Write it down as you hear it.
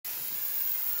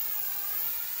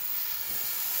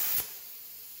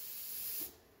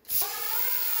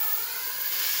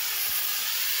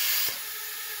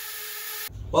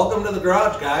Welcome to the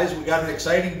garage, guys. We got an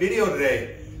exciting video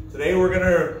today. Today we're going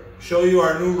to show you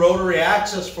our new rotary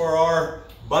axis for our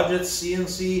budget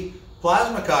CNC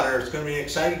plasma cutter. It's going to be an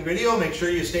exciting video. Make sure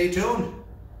you stay tuned.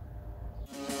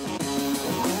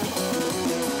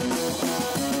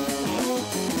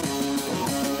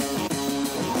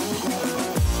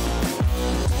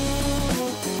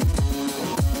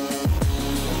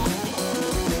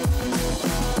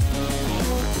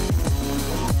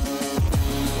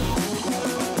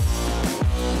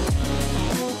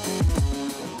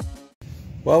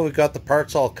 Well, we've got the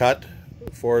parts all cut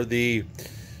for the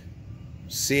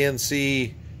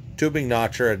CNC tubing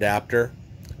notcher adapter.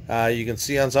 You can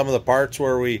see on some of the parts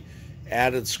where we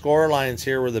added score lines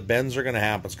here where the bends are going to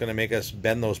happen. It's going to make us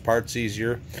bend those parts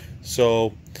easier.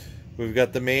 So we've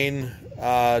got the main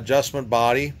adjustment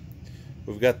body,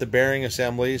 we've got the bearing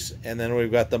assemblies, and then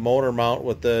we've got the motor mount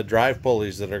with the drive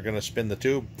pulleys that are going to spin the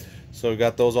tube. So we've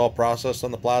got those all processed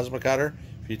on the plasma cutter.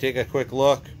 If you take a quick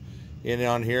look in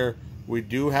on here, we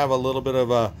do have a little bit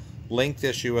of a length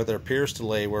issue with our pierce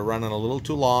delay. We're running a little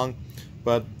too long,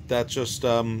 but that's just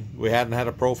we hadn't had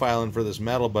a profiling for this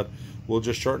metal, but we'll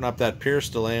just shorten up that pierce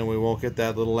delay and we won't get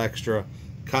that little extra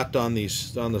cut on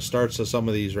these, on the starts of some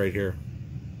of these right here.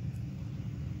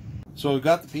 So we've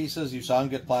got the pieces. You saw them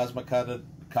get plasma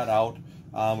cut out.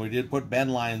 We did put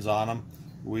bend lines on them.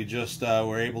 We just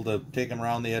were able to take them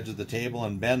around the edge of the table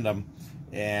and bend them.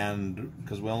 And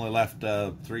because we only left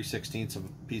 3/16 of a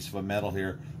piece of a metal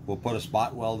here, we'll put a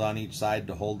spot weld on each side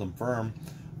to hold them firm.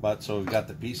 But so we've got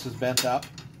the pieces bent up,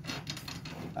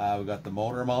 we've got the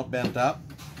motor mount bent up,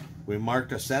 we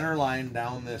marked a center line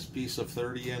down this piece of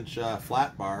 30-inch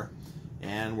flat bar,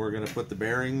 and we're going to put the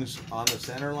bearings on the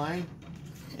center line,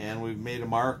 and we've made a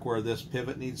mark where this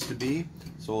pivot needs to be,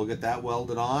 so we'll get that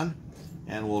welded on,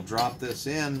 and we'll drop this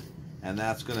in, and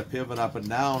that's going to pivot up and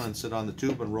down and sit on the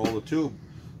tube and roll the tube.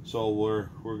 So we're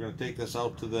going to take this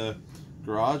out to the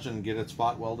garage and get it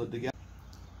spot welded together.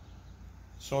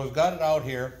 So we've got it out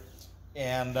here,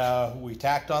 and we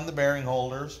tacked on the bearing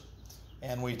holders,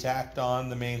 and we tacked on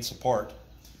the main support.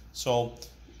 So,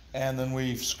 and then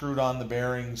we've screwed on the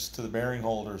bearings to the bearing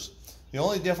holders. The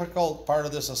only difficult part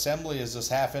of this assembly is this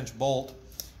 1/2-inch bolt.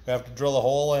 We have to drill a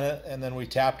hole in it, and then we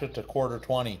tapped it to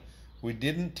 1/4-20. We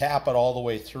didn't tap it all the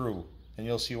way through, and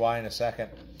you'll see why in a second.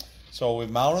 So we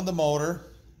mounted the motor,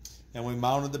 and we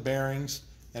mounted the bearings,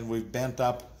 and we've bent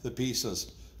up the pieces.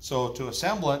 So to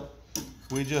assemble it,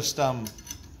 we just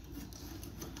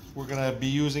we're going to be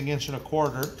using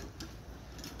 1.25 inches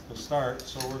to start.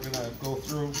 So we're going to go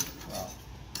through.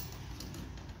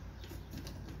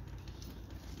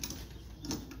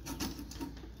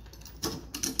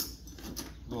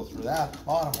 Go through that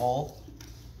bottom hole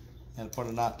and put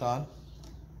a nut on.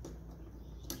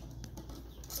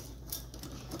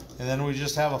 And then we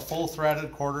just have a full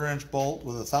threaded 1/4-inch bolt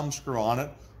with a thumb screw on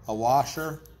it, a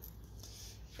washer,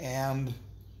 and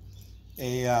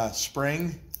a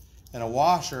spring and a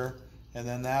washer, and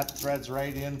then that threads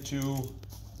right into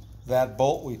that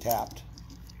bolt we tapped.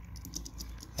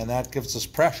 And that gives us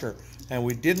pressure. And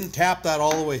we didn't tap that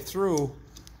all the way through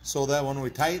so that when we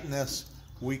tighten this,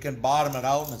 we can bottom it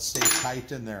out and it stays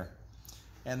tight in there.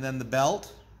 And then the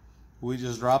belt, we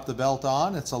just drop the belt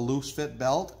on. It's a loose fit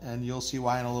belt, and you'll see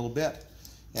why in a little bit.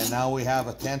 And now we have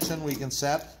a tension we can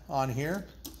set on here.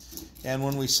 And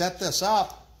when we set this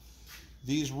up,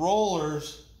 these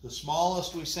rollers, the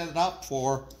smallest we set it up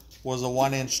for was a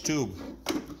 1-inch tube.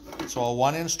 So a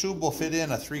 1-inch tube will fit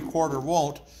in, a 3/4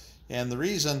 won't. And the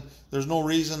reason, there's no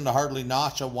reason to hardly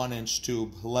notch a 1-inch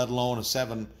tube, let alone a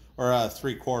 7 or a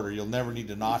 3/4. You'll never need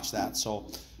to notch that. So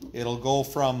it'll go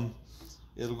from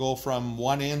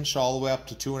 1 inch all the way up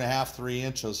to 2.5, 3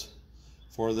 inches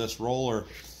for this roller.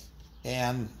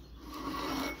 And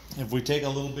if we take a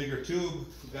little bigger tube,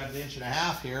 we've got 1.5 inches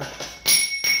here,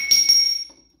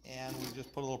 and we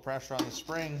just put a little pressure on the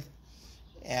spring,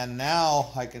 and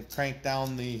now I can crank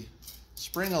down the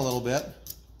spring a little bit,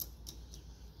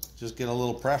 just get a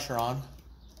little pressure on,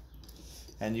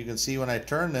 and you can see when I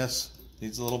turn this,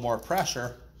 needs a little more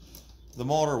pressure, the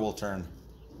motor will turn.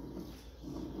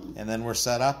 And then we're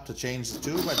set up to change the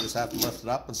tube. I just have to lift it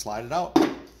up and slide it out.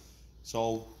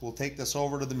 So we'll take this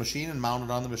over to the machine and mount it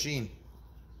on the machine.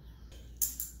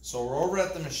 So we're over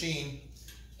at the machine,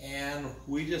 and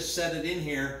we just set it in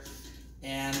here,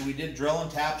 and we did drill and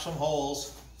tap some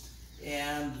holes,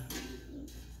 and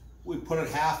we put it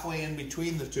halfway in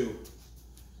between the two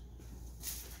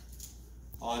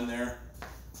on there.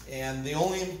 And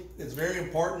it's very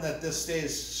important that this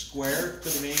stays square to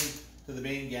the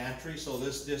main gantry, so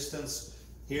this distance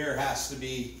here has to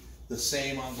be the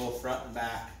same on both front and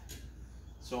back.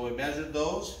 So we measured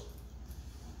those,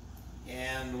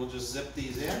 and we'll just zip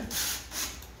these in.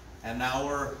 And now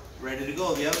we're ready to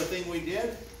go. The other thing we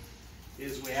did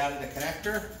is we added a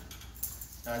connector,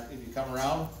 if you come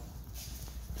around,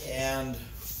 and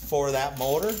for that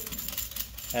motor,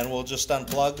 and we'll just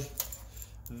unplug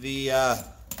the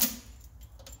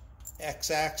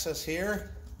X-axis here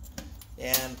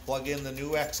and plug in the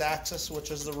new X-axis,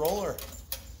 which is the roller.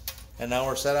 And now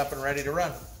we're set up and ready to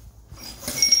run.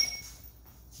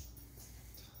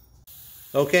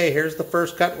 Okay, here's the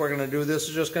first cut we're going to do. This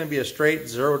is just going to be a straight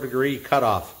 0 degree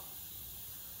cutoff.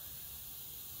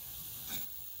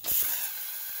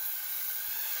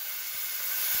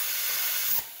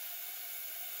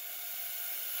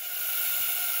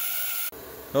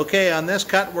 Okay, on this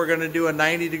cut we're going to do a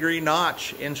 90 degree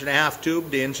notch, 1.5"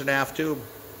 tube to 1.5" tube.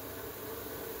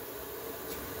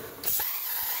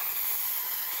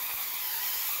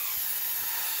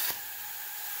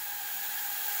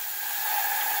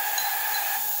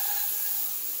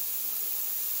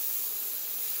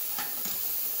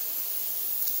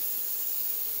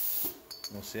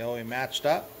 We'll see how we matched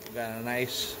up. We've got a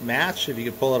nice match. If you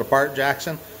could pull it apart,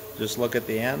 Jackson, just look at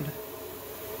the end.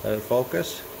 Let it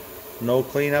focus. No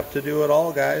cleanup to do at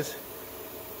all, guys.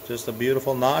 Just a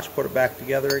beautiful notch. Put it back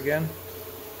together again.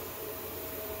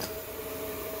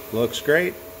 Looks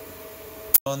great.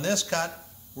 On this cut,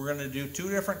 we're going to do two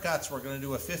different cuts. We're going to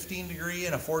do a 15 degree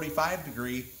and a 45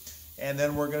 degree. And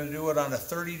then we're going to do it on a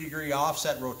 30 degree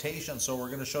offset rotation. So we're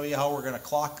going to show you how we're going to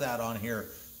clock that on here.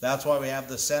 That's why we have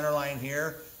the center line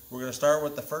here. We're going to start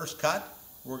with the first cut.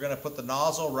 We're going to put the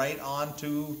nozzle right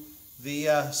onto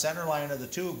the center line of the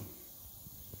tube.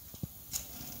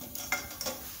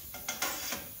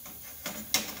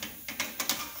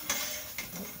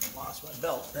 Lost my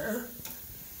belt there.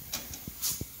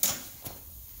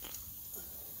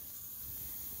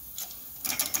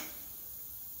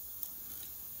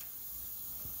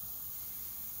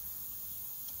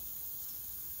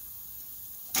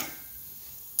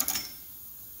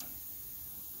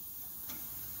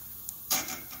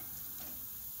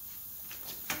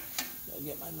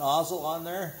 Get my nozzle on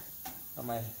there, or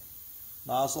my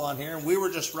nozzle on here, and we were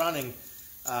just running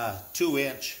 2"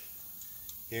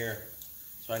 here,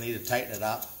 so I need to tighten it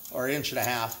up, or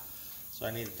 1.5", so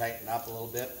I need to tighten it up a little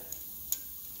bit.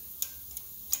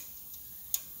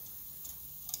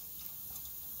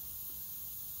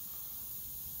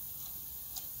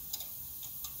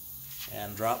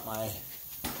 And drop my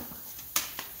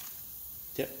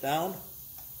tip down.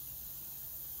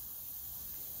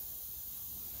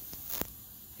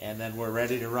 And then we're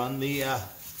ready to run the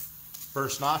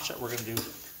first notch that we're going to do.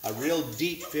 A real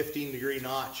deep 15 degree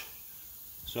notch.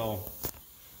 So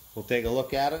we'll take a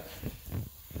look at it.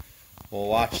 We'll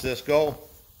watch this go.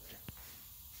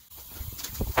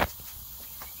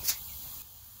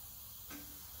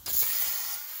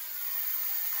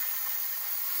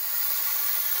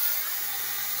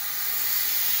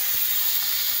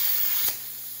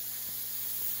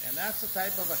 And that's the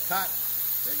type of a cut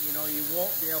that, you know, you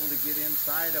won't be able to get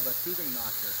inside of a tubing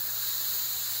notcher.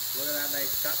 Look at that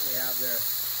nice cut we have there.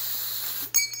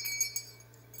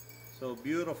 So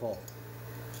beautiful.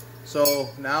 So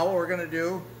now what we're going to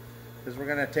do is we're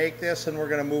going to take this and we're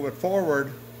going to move it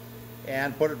forward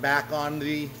and put it back on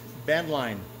the bend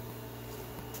line.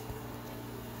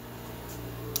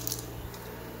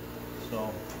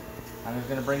 So I'm just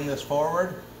going to bring this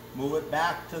forward, move it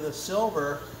back to the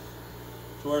silver,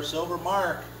 to our silver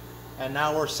mark, and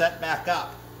now we're set back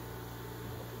up.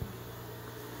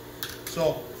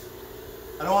 So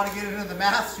I don't want to get into the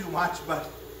math too much, but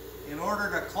in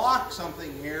order to clock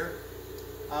something here,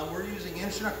 we're using 1¼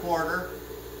 inch.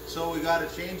 So we got to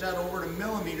change that over to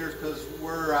millimeters because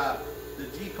we're the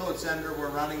G-code sender we're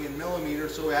running in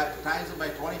millimeters. So we have to times it by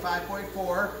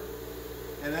 25.4,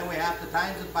 and then we have to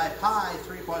times it by pi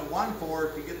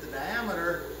 3.14 to get the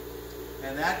diameter,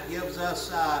 and that gives us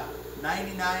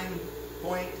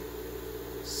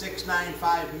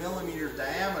 99.695 millimeters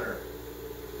diameter.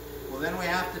 Well, then we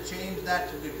have to change that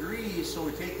to degrees, so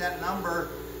we take that number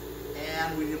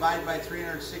and we divide by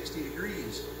 360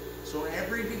 degrees. So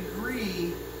every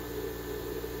degree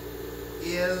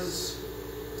is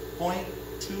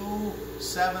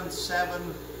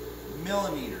 0.277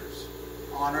 millimeters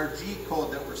on our G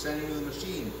code that we're sending to the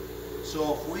machine.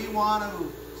 So if we want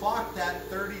to clock that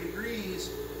 30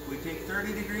 degrees, we take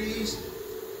 30 degrees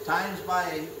times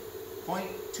by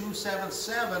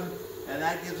 0.277, and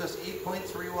that gives us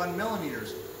 8.31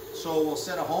 millimeters. So we'll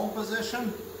set a home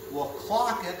position, we'll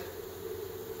clock it,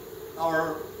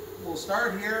 or we'll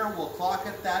start here, we'll clock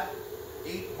it that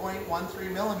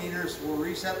 8.13 millimeters, we'll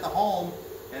reset the home,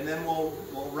 and then we'll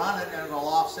run it and it'll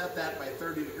offset that by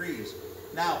 30 degrees.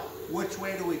 Now, which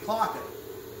way do we clock it?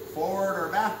 Forward or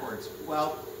backwards?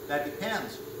 Well, that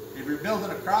depends. If you're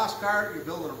building a cross cart, you're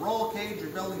building a roll cage, you're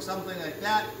building something like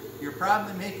that, you're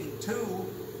probably making two,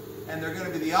 and they're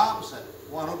going to be the opposite.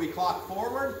 One will be clocked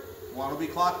forward, one will be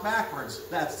clocked backwards.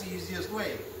 That's the easiest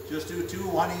way. Just do two,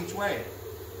 one each way.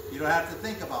 You don't have to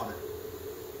think about it.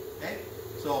 Okay?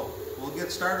 So we'll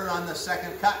get started on the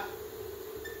second cut.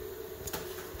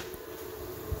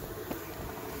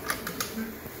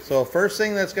 So first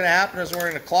thing that's going to happen is we're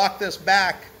going to clock this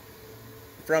back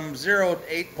from 0 to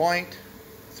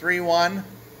 8.31.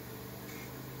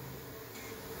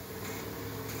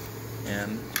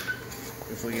 And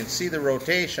if we can see the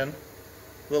rotation,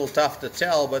 a little tough to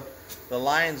tell, but the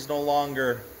line's no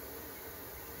longer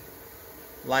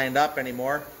lined up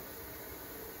anymore.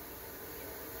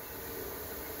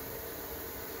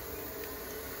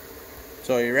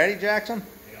 So are you ready, Jackson?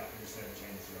 Yeah, I just had to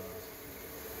change jobs.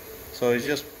 So he's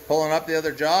just pulling up the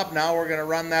other job. Now we're going to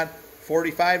run that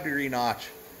 45-degree notch,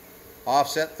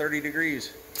 offset 30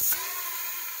 degrees.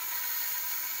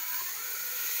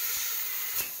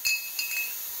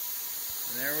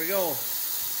 And there we go.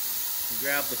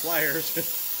 Grab the pliers.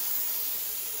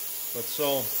 But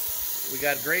so we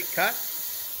got great cut.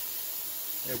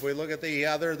 If we look at the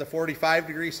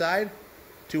 45-degree side,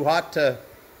 too hot to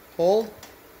hold.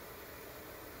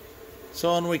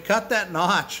 So when we cut that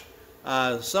notch,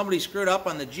 somebody screwed up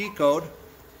on the G-code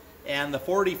and the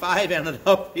 45 ended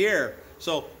up here.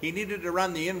 So he needed to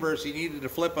run the inverse, he needed to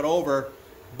flip it over,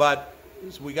 but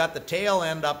we got the tail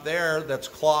end up there that's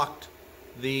clocked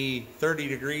the 30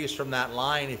 degrees from that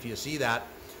line, if you see that.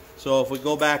 So if we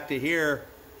go back to here,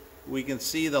 we can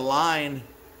see the line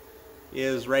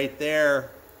is right there,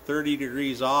 30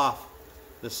 degrees off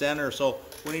the center. So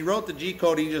when he wrote the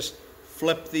G-code, he just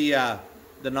flipped the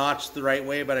notch the right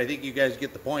way, but I think you guys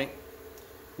get the point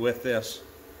with this.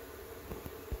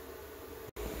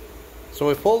 So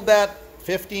we pulled that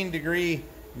 15-degree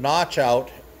notch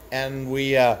out, and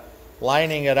we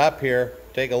lining it up here.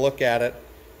 Take a look at it.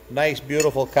 Nice,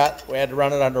 beautiful cut. We had to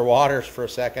run it under waters for a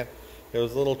second. It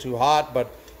was a little too hot, but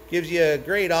gives you a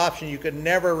great option. You could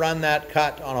never run that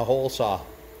cut on a hole saw.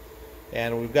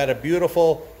 And we've got a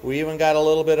beautiful, we even got a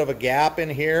little bit of a gap in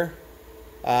here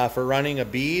for running a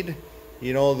bead.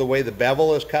 You know, the way the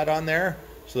bevel is cut on there.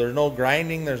 So there's no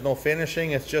grinding, there's no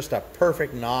finishing. It's just a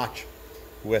perfect notch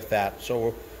with that.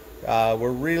 So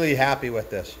we're really happy with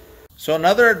this. So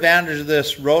another advantage of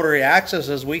this rotary axis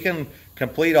is we can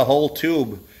complete a whole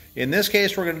tube. In this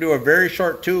case, we're going to do a very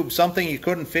short tube, something you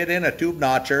couldn't fit in a tube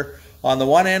notcher. On the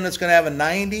one end, it's going to have a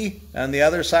 90, and the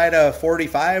other side a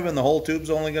 45, and the whole tube's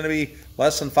only going to be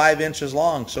less than 5 inches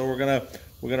long. So we're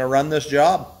gonna run this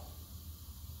job.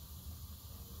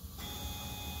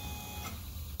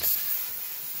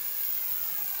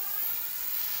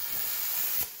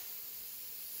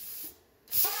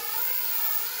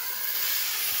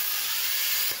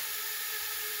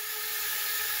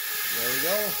 There we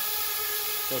go.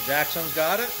 So Jackson's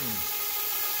got it.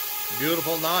 And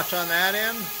beautiful notch on that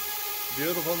end.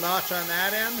 Beautiful notch on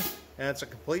that end. And it's a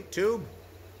complete tube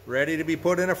ready to be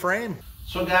put in a frame.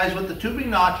 So guys, with the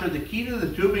tubing notcher, the key to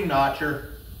the tubing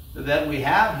notcher that we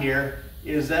have here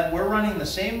is that we're running the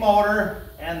same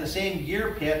motor and the same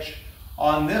gear pitch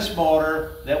on this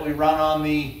motor that we run on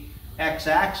the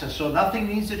X-axis. So nothing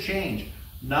needs to change.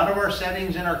 None of our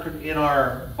settings in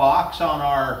our box on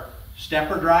our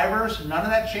stepper drivers, none of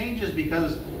that changes,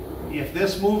 because if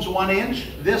this moves 1 inch,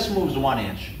 this moves 1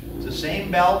 inch. It's the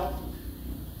same belt,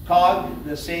 cog,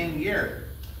 the same gear.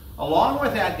 Along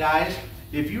with that, guys,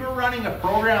 if you were running a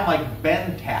program like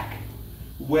BendTech,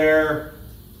 where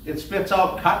it spits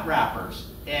out cut wrappers,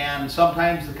 and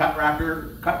sometimes the cut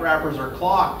wrappers are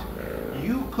clocked,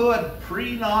 you could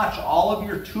pre-notch all of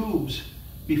your tubes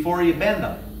before you bend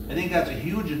them. I think that's a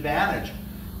huge advantage,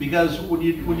 because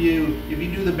if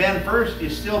you do the bend first, you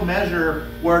still measure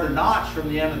where to notch from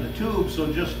the end of the tube.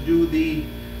 So just do the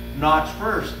notch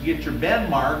first. Get your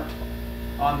bend marked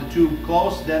on the tube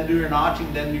close, then do your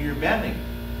notching, then do your bending.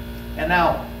 And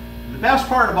now, the best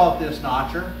part about this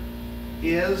notcher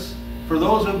is, for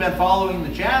those who have been following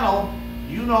the channel,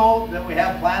 you know that we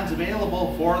have plans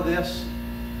available for this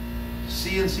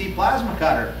CNC plasma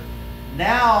cutter.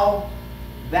 Now,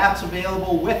 that's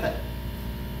available with it.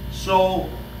 So,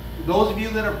 those of you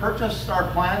that have purchased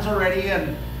our plans already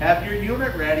and have your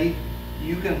unit ready,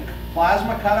 you can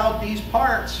plasma cut out these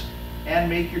parts and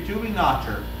make your tubing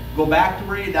notcher. Go back to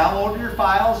where you downloaded your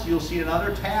files. You'll see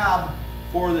another tab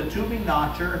for the tubing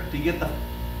notcher to get the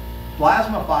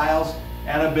plasma files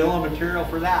and a bill of material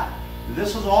for that.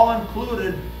 This is all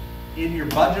included in your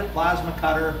budget plasma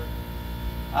cutter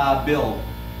build.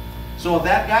 So with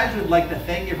that, guys, we'd like to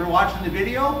thank you for watching the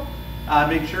video.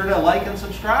 Make sure to like and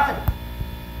subscribe.